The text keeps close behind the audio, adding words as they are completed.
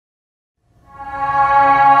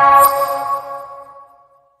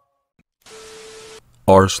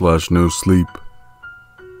r/Nosleep.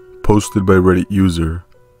 Posted by Reddit user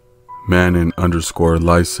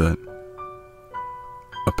manin_lyset.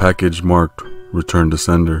 A package marked return to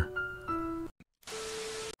sender.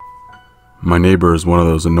 My neighbor is one of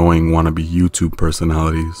those annoying wannabe YouTube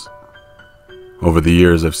personalities. Over the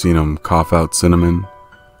years I've seen him cough out cinnamon,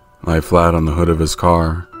 lie flat on the hood of his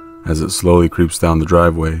car as it slowly creeps down the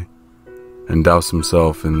driveway, and douse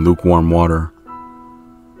himself in lukewarm water,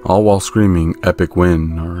 all while screaming epic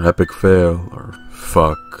win or epic fail or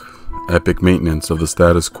fuck, epic maintenance of the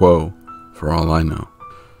status quo, for all I know.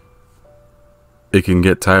 It can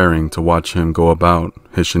get tiring to watch him go about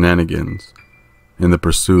his shenanigans in the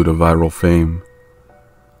pursuit of viral fame.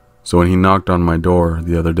 So when he knocked on my door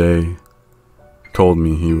the other day, told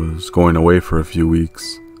me he was going away for a few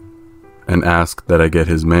weeks, and asked that I get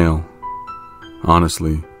his mail,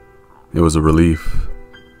 honestly, it was a relief.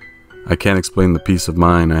 I can't explain the peace of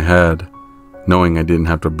mind I had, knowing I didn't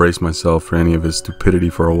have to brace myself for any of his stupidity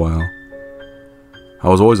for a while. I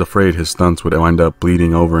was always afraid his stunts would wind up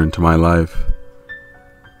bleeding over into my life.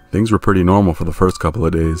 Things were pretty normal for the first couple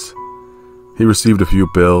of days. He received a few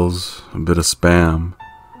bills, a bit of spam,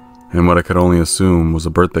 and what I could only assume was a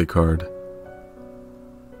birthday card.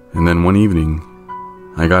 And then one evening,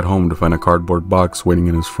 I got home to find a cardboard box waiting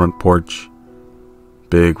in his front porch.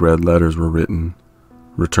 Big red letters were written,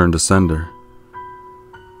 return to sender.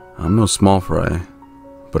 I'm no small fry,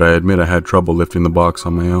 but I admit I had trouble lifting the box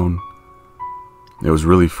on my own. It was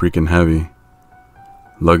really freaking heavy.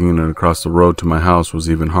 Lugging it across the road to my house was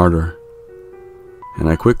even harder. And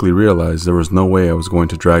I quickly realized there was no way I was going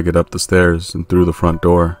to drag it up the stairs and through the front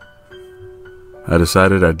door. I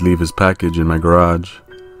decided I'd leave his package in my garage.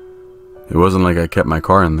 It wasn't like I kept my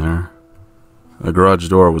car in there. The garage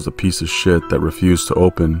door was a piece of shit that refused to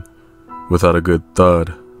open without a good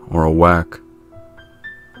thud or a whack.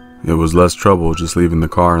 It was less trouble just leaving the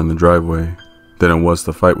car in the driveway than it was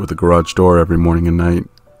to fight with the garage door every morning and night.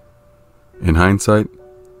 In hindsight,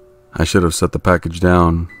 I should have set the package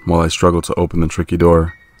down while I struggled to open the tricky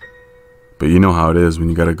door. But you know how it is when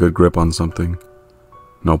you got a good grip on something.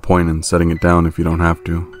 No point in setting it down if you don't have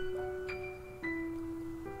to.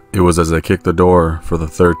 It was as I kicked the door for the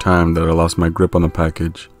third time that I lost my grip on the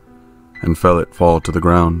package and felt it fall to the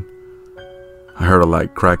ground. I heard a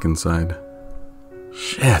light crack inside.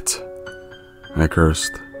 Shit, I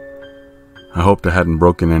cursed. I hoped I hadn't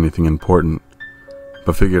broken anything important,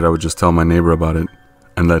 but figured I would just tell my neighbor about it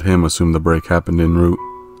and let him assume the break happened en route.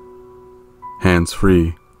 Hands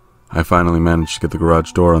free, I finally managed to get the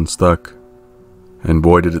garage door unstuck, and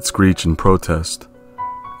boy did it screech in protest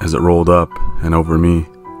as it rolled up and over me.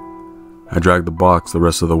 I dragged the box the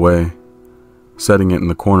rest of the way, setting it in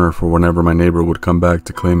the corner for whenever my neighbor would come back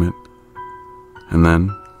to claim it. And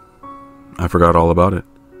then, I forgot all about it.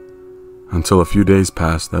 Until a few days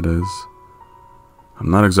passed, that is. I'm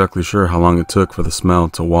not exactly sure how long it took for the smell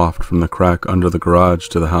to waft from the crack under the garage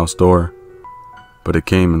to the house door, but it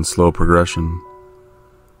came in slow progression.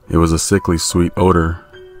 It was a sickly sweet odor,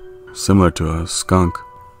 similar to a skunk.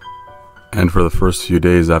 And for the first few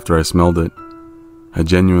days after I smelled it, I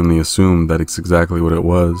genuinely assumed that it's exactly what it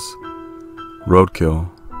was. Roadkill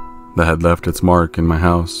that had left its mark in my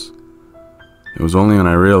house. It was only when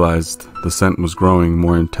I realized the scent was growing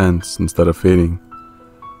more intense instead of fading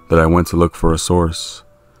that I went to look for a source.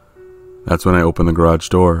 That's when I opened the garage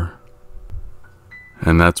door.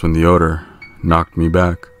 And that's when the odor knocked me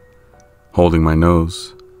back, holding my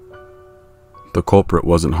nose. The culprit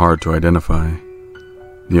wasn't hard to identify.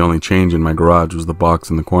 The only change in my garage was the box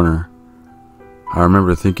in the corner. I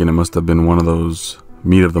remember thinking it must have been one of those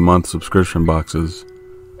meat of the month subscription boxes.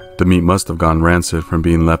 The meat must have gone rancid from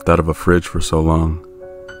being left out of a fridge for so long.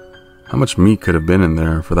 How much meat could have been in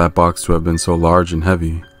there for that box to have been so large and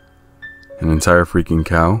heavy? An entire freaking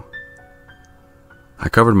cow? I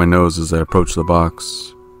covered my nose as I approached the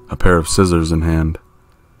box, a pair of scissors in hand.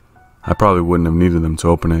 I probably wouldn't have needed them to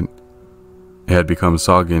open it. It had become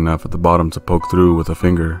soggy enough at the bottom to poke through with a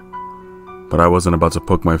finger, but I wasn't about to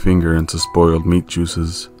poke my finger into spoiled meat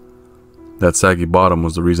juices. That saggy bottom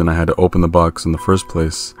was the reason I had to open the box in the first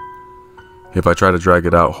place. If I tried to drag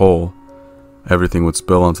it out whole, everything would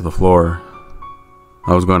spill onto the floor.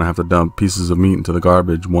 I was going to have to dump pieces of meat into the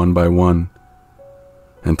garbage one by one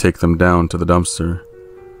and take them down to the dumpster,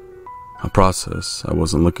 a process I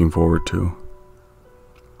wasn't looking forward to.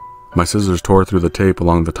 My scissors tore through the tape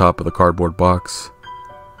along the top of the cardboard box.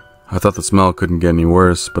 I thought the smell couldn't get any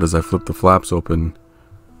worse, but as I flipped the flaps open,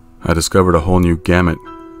 I discovered a whole new gamut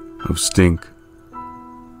of stink.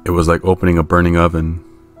 It was like opening a burning oven,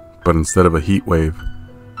 but instead of a heat wave,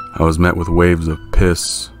 I was met with waves of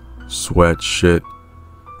piss, sweat, shit,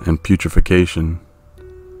 and putrefaction.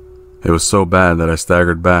 It was so bad that I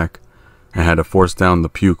staggered back and had to force down the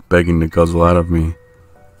puke begging to guzzle out of me.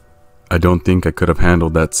 I don't think I could have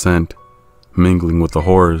handled that scent, mingling with the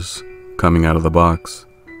horrors coming out of the box.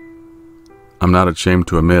 I'm not ashamed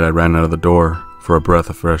to admit I ran out of the door for a breath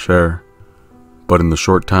of fresh air, but in the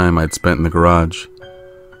short time I'd spent in the garage,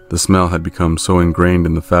 the smell had become so ingrained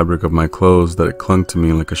in the fabric of my clothes that it clung to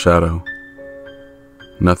me like a shadow.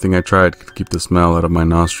 Nothing I tried could keep the smell out of my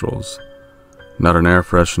nostrils. Not an air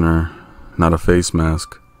freshener, not a face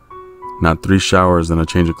mask, not 3 showers and a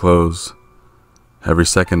change of clothes. Every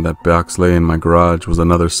second that box lay in my garage was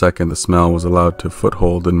another second the smell was allowed to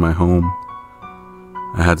foothold in my home.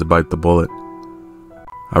 I had to bite the bullet.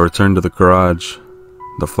 I returned to the garage,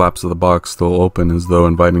 the flaps of the box still open as though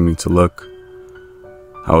inviting me to look.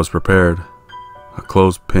 I was prepared, a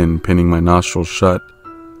clothespin pinning my nostrils shut,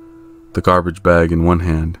 the garbage bag in one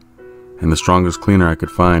hand, and the strongest cleaner I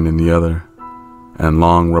could find in the other, and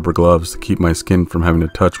long rubber gloves to keep my skin from having to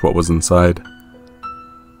touch what was inside.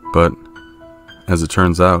 But, as it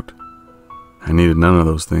turns out, I needed none of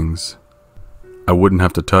those things. I wouldn't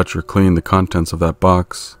have to touch or clean the contents of that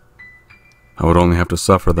box. I would only have to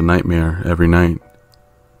suffer the nightmare every night.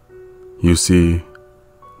 You see,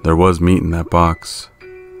 there was meat in that box,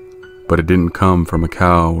 but it didn't come from a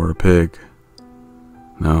cow or a pig.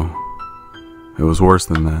 No, it was worse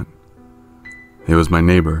than that. It was my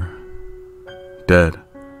neighbor. Dead.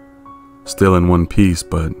 Still in one piece,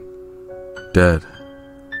 but dead.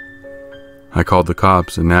 I called the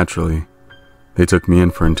cops, and naturally, they took me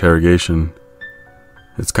in for interrogation.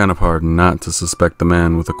 It's kind of hard not to suspect the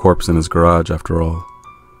man with a corpse in his garage after all.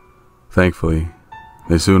 Thankfully,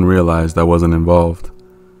 they soon realized I wasn't involved.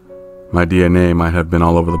 My DNA might have been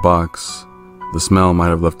all over the box. The smell might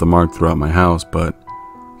have left a mark throughout my house, but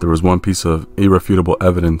there was one piece of irrefutable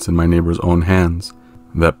evidence in my neighbor's own hands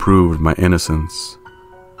that proved my innocence.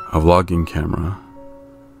 A vlogging camera.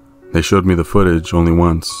 They showed me the footage only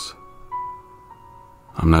once.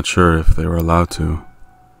 I'm not sure if they were allowed to,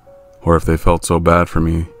 or if they felt so bad for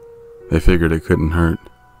me, they figured it couldn't hurt.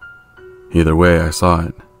 Either way, I saw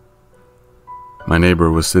it. My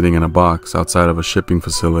neighbor was sitting in a box outside of a shipping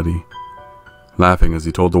facility, laughing as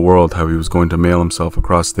he told the world how he was going to mail himself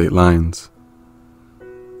across state lines.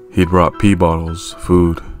 He'd brought pee bottles,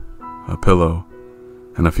 food, a pillow,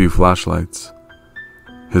 and a few flashlights.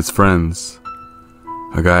 His friends,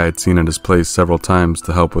 a guy I'd seen at his place several times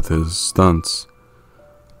to help with his stunts,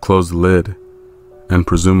 closed the lid and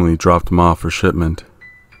presumably dropped him off for shipment.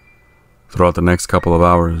 Throughout the next couple of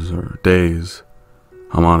hours or days,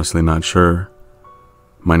 I'm honestly not sure,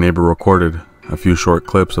 my neighbor recorded a few short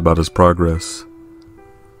clips about his progress.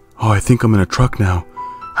 "Oh, I think I'm in a truck now.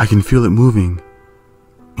 I can feel it moving.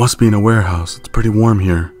 Must be in a warehouse. It's pretty warm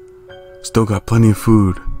here. Still got plenty of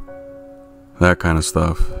food." That kind of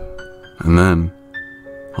stuff. And then,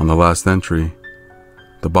 on the last entry,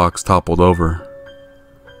 the box toppled over.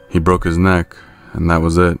 He broke his neck, and that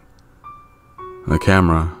was it. The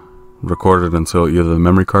camera recorded until either the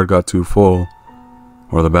memory card got too full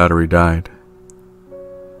or the battery died.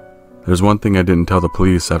 There's one thing I didn't tell the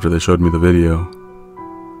police after they showed me the video.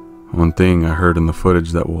 One thing I heard in the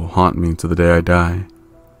footage that will haunt me to the day I die.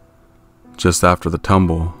 Just after the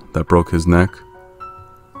tumble that broke his neck,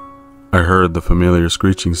 I heard the familiar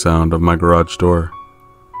screeching sound of my garage door.